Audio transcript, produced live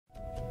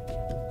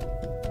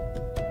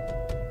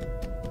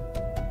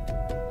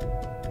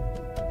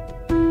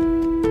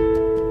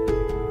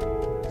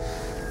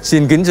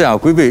Xin kính chào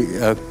quý vị.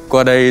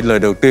 Qua đây lời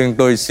đầu tiên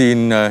tôi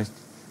xin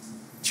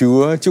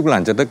Chúa chúc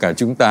lành cho tất cả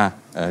chúng ta,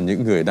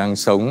 những người đang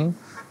sống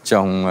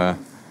trong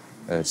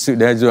sự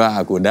đe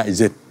dọa của đại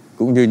dịch,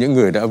 cũng như những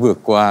người đã vượt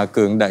qua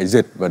cơn đại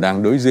dịch và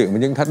đang đối diện với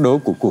những thách đố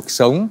của cuộc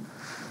sống.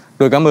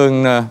 Tôi cảm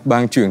ơn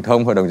Ban Truyền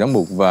thông Hội đồng Giám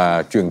mục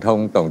và Truyền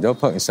thông Tổng giáo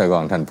phận Sài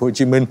Gòn, Thành phố Hồ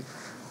Chí Minh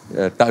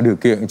tạo điều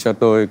kiện cho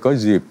tôi có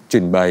dịp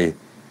trình bày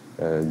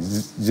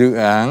dự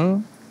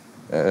án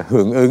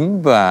hưởng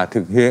ứng và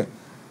thực hiện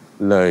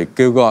lời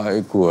kêu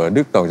gọi của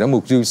Đức Tổng giám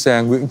mục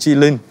Giuse Nguyễn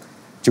Linh,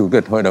 Chủ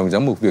tịch Hội đồng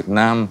Giám mục Việt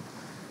Nam,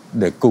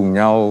 để cùng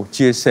nhau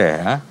chia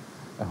sẻ,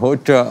 hỗ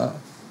trợ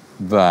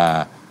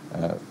và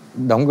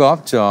đóng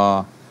góp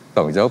cho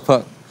Tổng giáo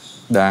phận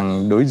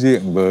đang đối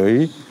diện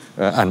với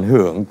ảnh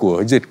hưởng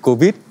của dịch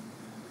Covid.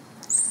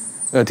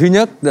 Thứ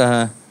nhất,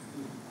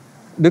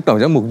 Đức Tổng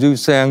giám mục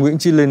Giuse Nguyễn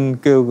Linh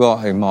kêu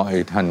gọi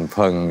mọi thành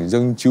phần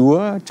dân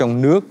Chúa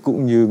trong nước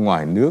cũng như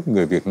ngoài nước,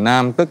 người Việt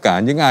Nam, tất cả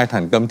những ai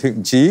thành tâm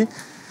thiện chí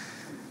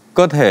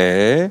có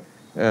thể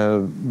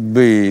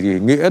vì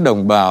nghĩa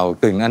đồng bào,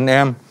 tình anh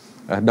em,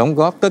 đóng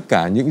góp tất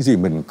cả những gì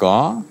mình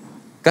có.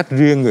 Cách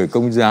riêng người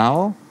Công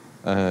giáo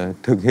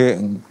thực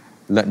hiện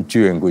lệnh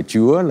truyền của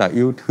Chúa là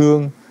yêu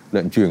thương,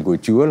 lệnh truyền của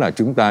Chúa là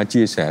chúng ta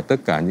chia sẻ tất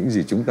cả những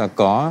gì chúng ta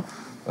có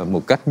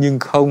một cách nhưng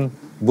không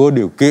vô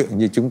điều kiện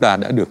như chúng ta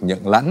đã được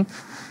nhận lãnh.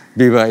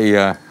 Vì vậy,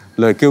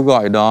 lời kêu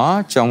gọi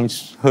đó trong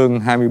hơn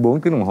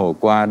 24 tiếng đồng hồ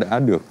qua đã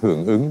được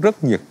hưởng ứng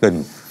rất nhiệt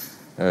tình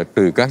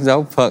từ các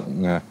giáo phận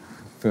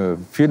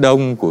phía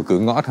đông của cửa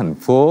ngõ thành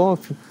phố,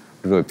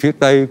 rồi phía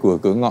tây của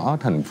cửa ngõ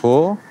thành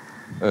phố,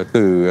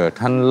 từ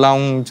thanh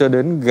long cho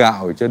đến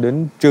gạo, cho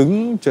đến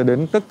trứng, cho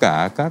đến tất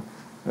cả các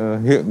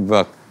hiện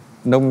vật,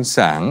 nông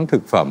sản,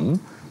 thực phẩm,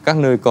 các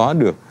nơi có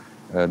được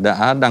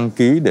đã đăng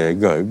ký để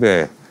gửi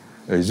về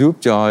giúp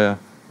cho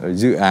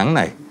dự án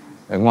này.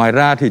 Ngoài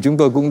ra thì chúng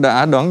tôi cũng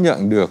đã đón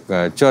nhận được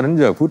cho đến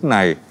giờ phút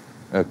này,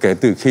 kể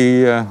từ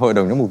khi Hội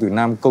đồng Giám mục Việt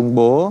Nam công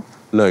bố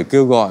lời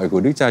kêu gọi của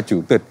Đức Cha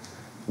Chủ tịch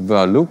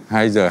vào lúc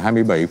 2 giờ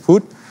 27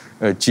 phút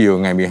chiều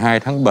ngày 12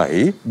 tháng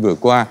 7 vừa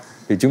qua,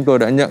 thì chúng tôi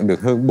đã nhận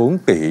được hơn 4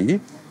 tỷ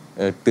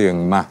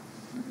tiền mặt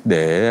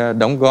để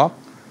đóng góp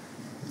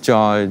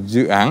cho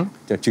dự án,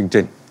 cho chương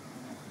trình.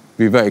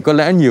 Vì vậy có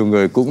lẽ nhiều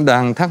người cũng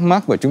đang thắc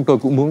mắc và chúng tôi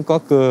cũng muốn có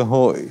cơ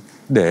hội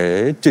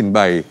để trình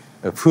bày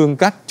phương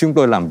cách chúng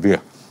tôi làm việc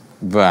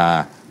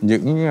và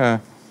những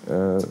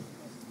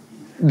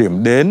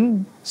điểm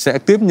đến sẽ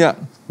tiếp nhận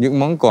những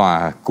món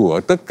quà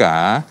của tất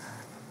cả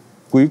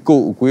quý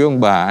cụ, quý ông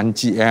bà, anh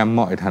chị em,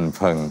 mọi thành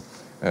phần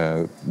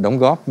đóng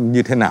góp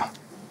như thế nào.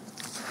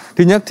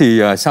 Thứ nhất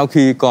thì sau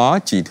khi có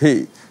chỉ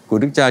thị của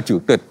Đức Cha Chủ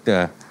tịch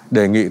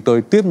đề nghị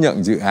tôi tiếp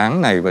nhận dự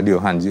án này và điều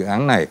hành dự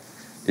án này,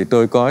 thì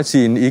tôi có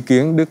xin ý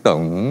kiến Đức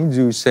Tổng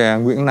Giuse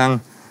Nguyễn Năng,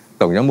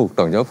 Tổng giám mục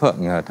Tổng giáo phận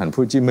Thành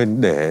phố Hồ Chí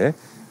Minh để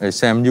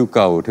xem nhu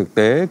cầu thực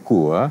tế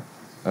của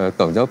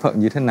Tổng giáo phận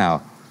như thế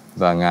nào,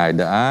 và Ngài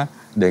đã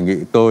đề nghị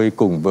tôi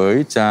cùng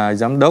với cha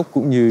giám đốc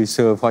cũng như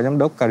sơ phó giám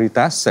đốc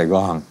Caritas Sài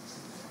Gòn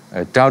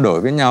trao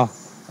đổi với nhau,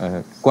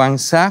 quan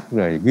sát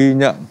rồi ghi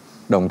nhận,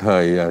 đồng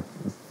thời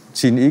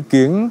xin ý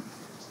kiến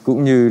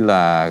cũng như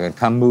là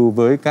tham mưu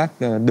với các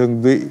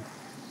đơn vị,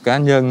 cá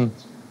nhân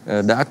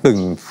đã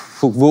từng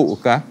phục vụ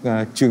các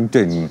chương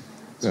trình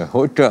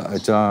hỗ trợ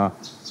cho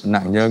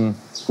nạn nhân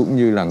cũng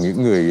như là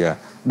những người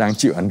đang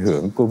chịu ảnh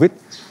hưởng Covid.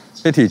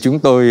 Thế thì chúng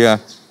tôi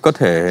có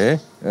thể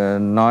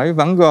nói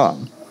vắn gọn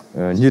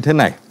như thế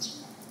này.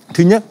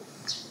 Thứ nhất,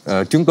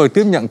 chúng tôi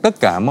tiếp nhận tất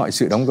cả mọi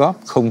sự đóng góp,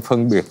 không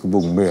phân biệt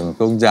vùng miền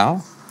tôn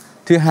giáo.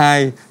 Thứ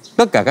hai,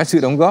 tất cả các sự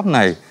đóng góp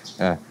này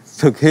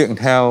thực hiện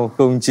theo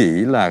tôn chỉ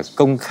là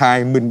công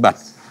khai, minh bạch,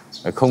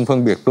 không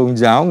phân biệt tôn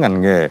giáo,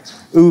 ngành nghề,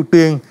 ưu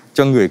tiên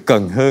cho người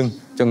cần hơn,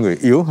 cho người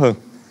yếu hơn.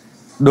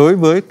 Đối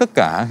với tất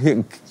cả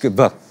hiện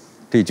vật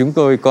thì chúng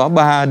tôi có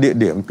 3 địa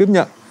điểm tiếp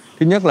nhận.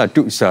 Thứ nhất là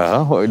trụ sở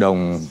Hội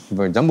đồng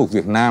Giám mục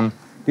Việt Nam,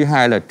 thứ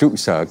hai là trụ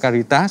sở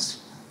Caritas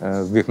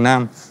Việt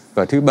Nam,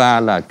 và thứ ba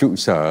là trụ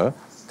sở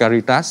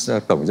Caritas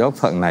Tổng giáo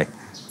phận này,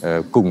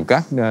 cùng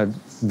các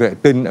vệ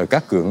tinh ở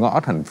các cửa ngõ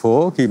thành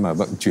phố khi mà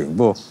vận chuyển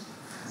vô.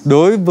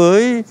 Đối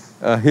với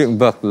hiện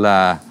vật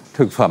là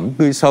thực phẩm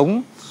tươi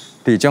sống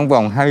thì trong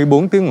vòng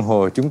 24 tiếng đồng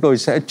hồ chúng tôi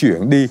sẽ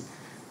chuyển đi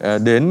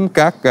đến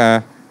các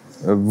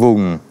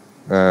vùng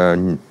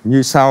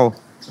như sau.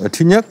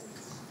 Thứ nhất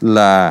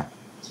là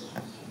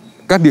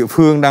các địa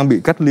phương đang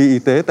bị cách ly y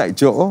tế tại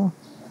chỗ,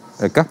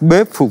 các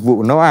bếp phục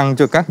vụ nấu ăn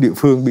cho các địa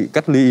phương bị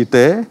cách ly y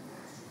tế,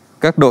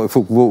 các đội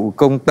phục vụ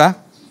công tác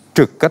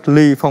trực cách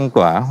ly phong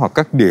tỏa hoặc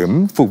các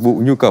điểm phục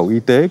vụ nhu cầu y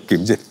tế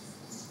kiểm dịch.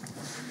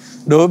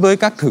 Đối với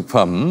các thực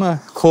phẩm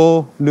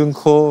khô, lương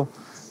khô,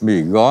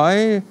 mì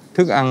gói,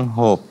 thức ăn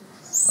hộp,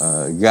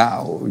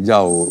 gạo,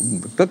 dầu,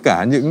 tất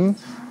cả những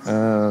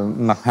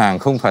mặt hàng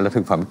không phải là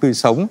thực phẩm tươi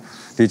sống,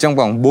 thì trong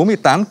vòng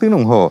 48 tiếng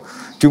đồng hồ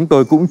chúng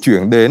tôi cũng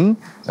chuyển đến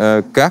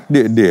các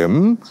địa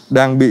điểm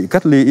đang bị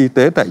cách ly y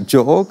tế tại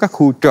chỗ, các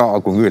khu trọ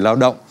của người lao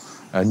động,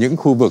 những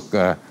khu vực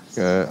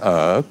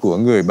ở của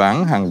người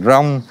bán hàng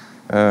rong,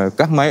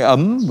 các máy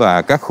ấm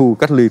và các khu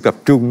cách ly tập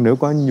trung nếu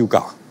có nhu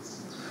cầu.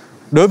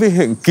 Đối với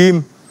hiện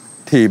kim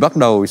thì bắt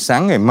đầu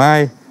sáng ngày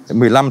mai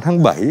 15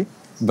 tháng 7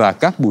 và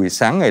các buổi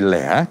sáng ngày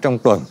lẻ trong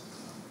tuần,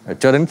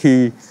 cho đến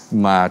khi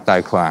mà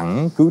tài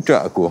khoản cứu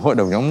trợ của Hội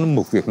đồng Giám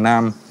mục Việt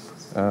Nam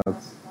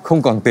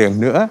không còn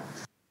tiền nữa.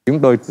 Chúng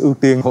tôi ưu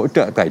tiên hỗ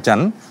trợ tài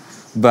chánh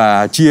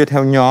và chia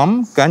theo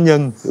nhóm cá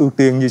nhân ưu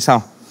tiên như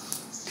sau.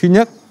 Thứ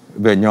nhất,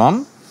 về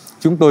nhóm,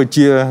 chúng tôi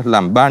chia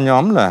làm 3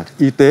 nhóm là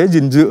y tế,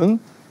 dinh dưỡng,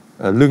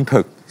 lương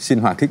thực, sinh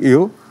hoạt thiết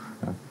yếu.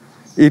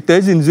 Y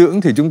tế dinh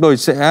dưỡng thì chúng tôi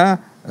sẽ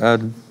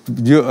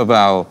dựa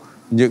vào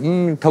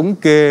những thống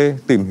kê,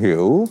 tìm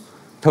hiểu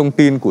thông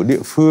tin của địa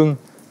phương,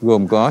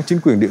 gồm có chính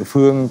quyền địa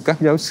phương, các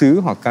giáo xứ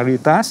hoặc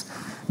Caritas,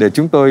 để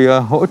chúng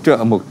tôi hỗ trợ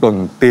một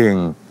tuần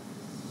tiền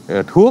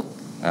thuốc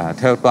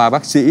theo toa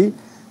bác sĩ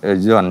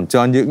dành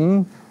cho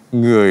những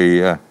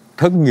người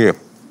thất nghiệp,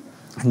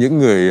 những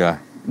người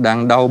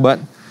đang đau bệnh,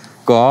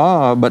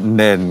 có bệnh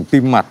nền,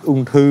 tim mạch,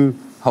 ung thư,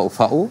 hậu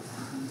phẫu,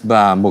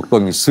 và một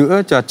tuần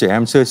sữa cho trẻ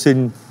em sơ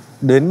sinh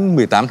đến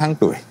 18 tháng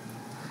tuổi.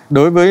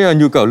 Đối với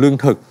nhu cầu lương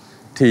thực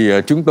thì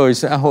chúng tôi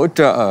sẽ hỗ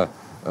trợ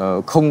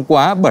không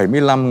quá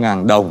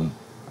 75.000 đồng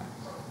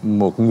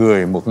một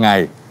người một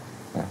ngày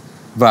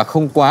và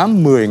không quá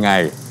 10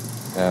 ngày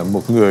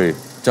một người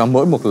cho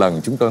mỗi một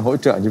lần chúng tôi hỗ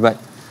trợ như vậy.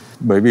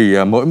 Bởi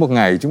vì mỗi một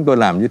ngày chúng tôi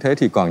làm như thế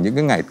thì còn những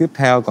cái ngày tiếp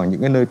theo, còn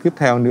những cái nơi tiếp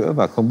theo nữa,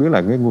 và không biết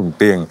là cái nguồn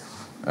tiền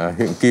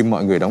hiện kim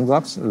mọi người đóng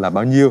góp là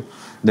bao nhiêu.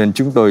 Nên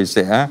chúng tôi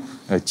sẽ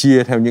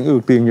chia theo những ưu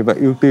tiên như vậy.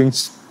 Ưu tiên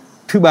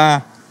thứ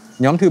ba,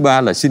 nhóm thứ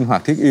ba là sinh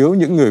hoạt thiết yếu,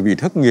 những người bị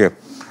thất nghiệp,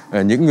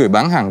 những người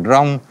bán hàng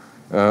rong,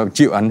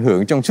 chịu ảnh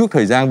hưởng trong suốt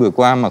thời gian vừa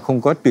qua mà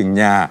không có tiền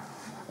nhà,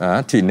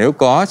 thì nếu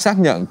có xác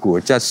nhận của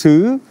cha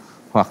xứ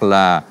hoặc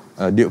là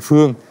địa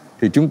phương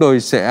thì chúng tôi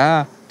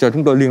sẽ cho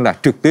chúng tôi liên lạc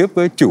trực tiếp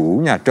với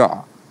chủ nhà trọ.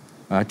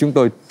 Chúng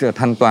tôi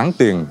thanh toán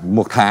tiền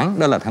 1 tháng,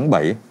 đó là tháng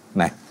 7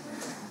 này.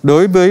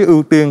 Đối với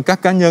ưu tiên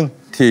các cá nhân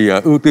thì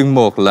ưu tiên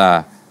 1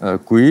 là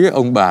quý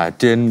ông bà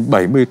trên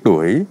 70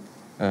 tuổi,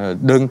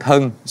 đơn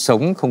thân,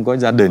 sống không có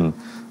gia đình,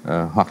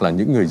 hoặc là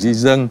những người di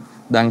dân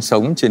đang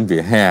sống trên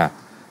vỉa hè,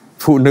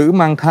 phụ nữ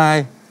mang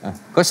thai,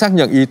 có xác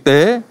nhận y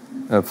tế,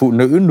 phụ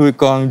nữ nuôi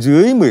con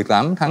dưới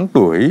 18 tháng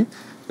tuổi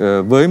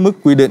với mức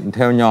quy định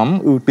theo nhóm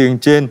ưu tiên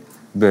trên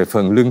về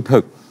phần lương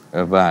thực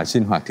và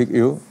sinh hoạt thiết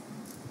yếu.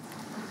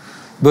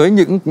 Với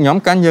những nhóm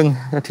cá nhân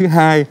thứ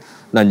hai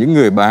là những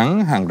người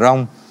bán hàng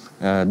rong,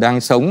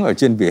 đang sống ở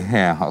trên vỉa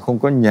hè, họ không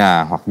có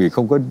nhà hoặc vì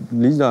không có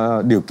lý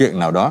do, điều kiện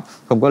nào đó,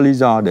 không có lý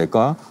do để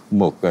có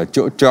một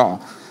chỗ trọ,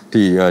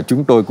 thì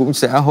chúng tôi cũng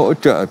sẽ hỗ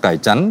trợ tài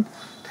chánh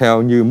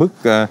theo như mức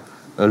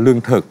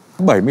lương thực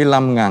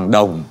 75.000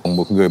 đồng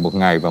một người một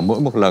ngày và mỗi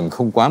một lần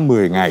không quá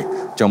 10 ngày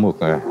cho một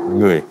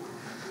người.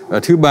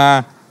 Thứ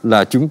ba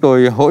là chúng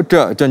tôi hỗ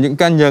trợ cho những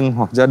cá nhân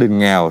hoặc gia đình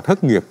nghèo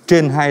thất nghiệp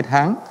trên 2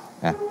 tháng,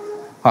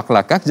 hoặc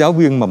là các giáo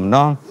viên mầm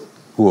non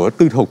của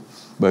tư thục,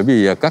 bởi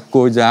vì các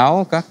cô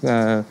giáo, các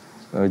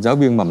giáo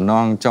viên mầm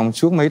non trong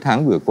suốt mấy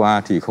tháng vừa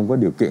qua thì không có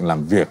điều kiện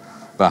làm việc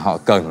và họ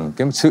cần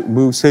cái sự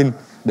mưu sinh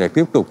để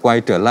tiếp tục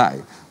quay trở lại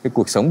cái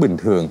cuộc sống bình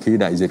thường khi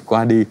đại dịch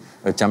qua đi,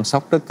 chăm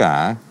sóc tất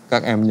cả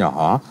các em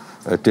nhỏ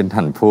trên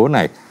thành phố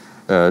này.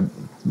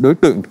 Đối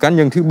tượng cá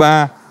nhân thứ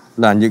ba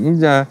là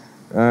những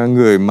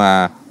người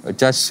mà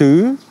cha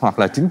xứ hoặc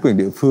là chính quyền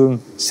địa phương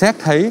xét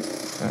thấy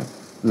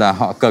là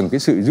họ cần cái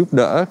sự giúp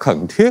đỡ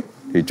khẩn thiết,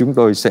 thì chúng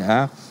tôi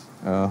sẽ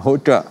hỗ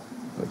trợ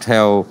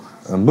theo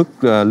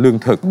mức lương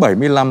thực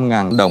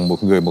 75.000 đồng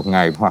một người một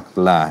ngày hoặc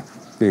là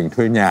tiền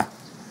thuê nhà.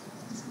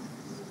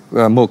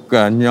 Và một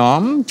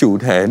nhóm chủ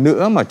thể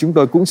nữa mà chúng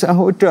tôi cũng sẽ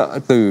hỗ trợ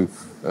từ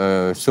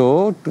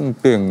số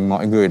tiền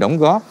mọi người đóng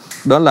góp,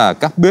 đó là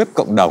các bếp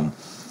cộng đồng.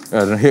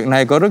 Hiện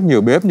nay có rất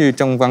nhiều bếp, như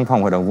trong văn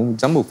phòng Hội đồng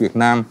Giám mục Việt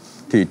Nam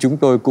thì chúng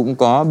tôi cũng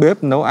có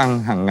bếp nấu ăn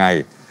hàng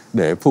ngày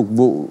để phục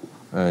vụ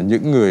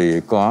những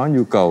người có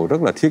nhu cầu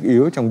rất là thiết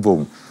yếu trong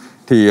vùng.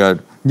 Thì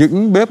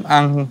những bếp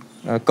ăn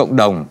cộng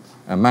đồng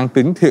mang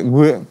tính thiện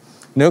nguyện,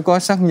 nếu có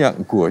xác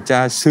nhận của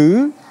cha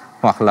xứ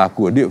hoặc là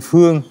của địa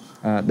phương,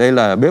 đây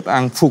là bếp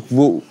ăn phục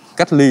vụ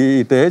cách ly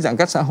y tế giãn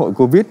cách xã hội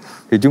Covid,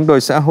 thì chúng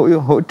tôi sẽ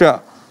hỗ trợ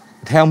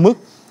theo mức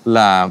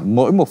là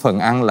mỗi một phần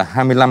ăn là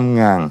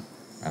 25.000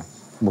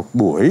 một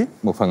buổi,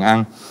 một phần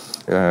ăn.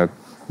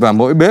 Và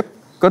mỗi bếp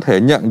có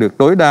thể nhận được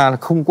tối đa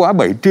không quá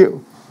 7 triệu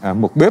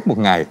một bếp một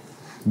ngày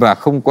và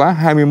không quá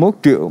 21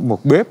 triệu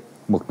một bếp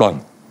một tuần.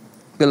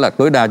 Tức là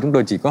tối đa chúng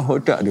tôi chỉ có hỗ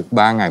trợ được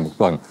 3 ngày một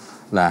tuần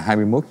là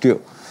 21 triệu.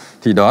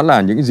 Thì đó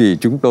là những gì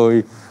chúng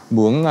tôi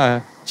muốn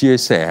chia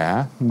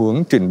sẻ,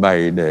 muốn trình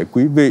bày để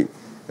quý vị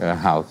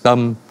hảo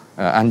tâm,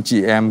 anh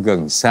chị em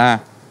gần xa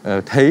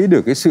thấy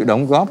được cái sự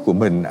đóng góp của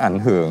mình ảnh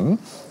hưởng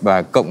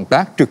và cộng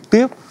tác trực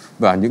tiếp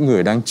vào những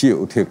người đang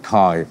chịu thiệt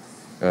thòi,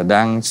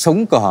 đang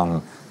sống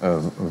còn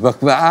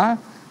vật vã,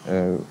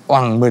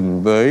 oằn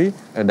mình với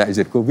đại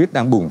dịch Covid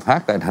đang bùng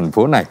phát tại thành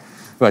phố này.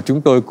 Và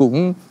chúng tôi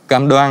cũng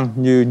cam đoan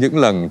như những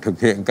lần thực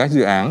hiện các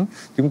dự án,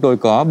 chúng tôi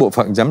có bộ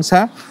phận giám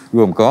sát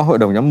gồm có Hội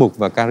đồng Giám mục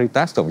và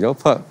Caritas Tổng giáo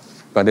phận.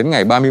 Và đến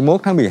ngày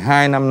 31 tháng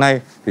 12 năm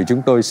nay thì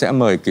chúng tôi sẽ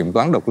mời kiểm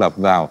toán độc lập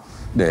vào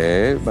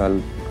để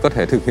có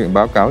thể thực hiện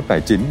báo cáo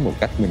tài chính một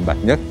cách minh bạch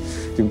nhất.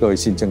 chúng tôi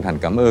xin chân thành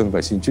cảm ơn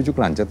và xin chúc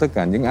lành cho tất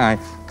cả những ai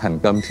thành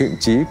tâm thiện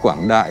chí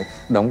quảng đại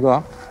đóng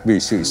góp vì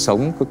sự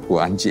sống của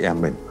anh chị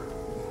em mình.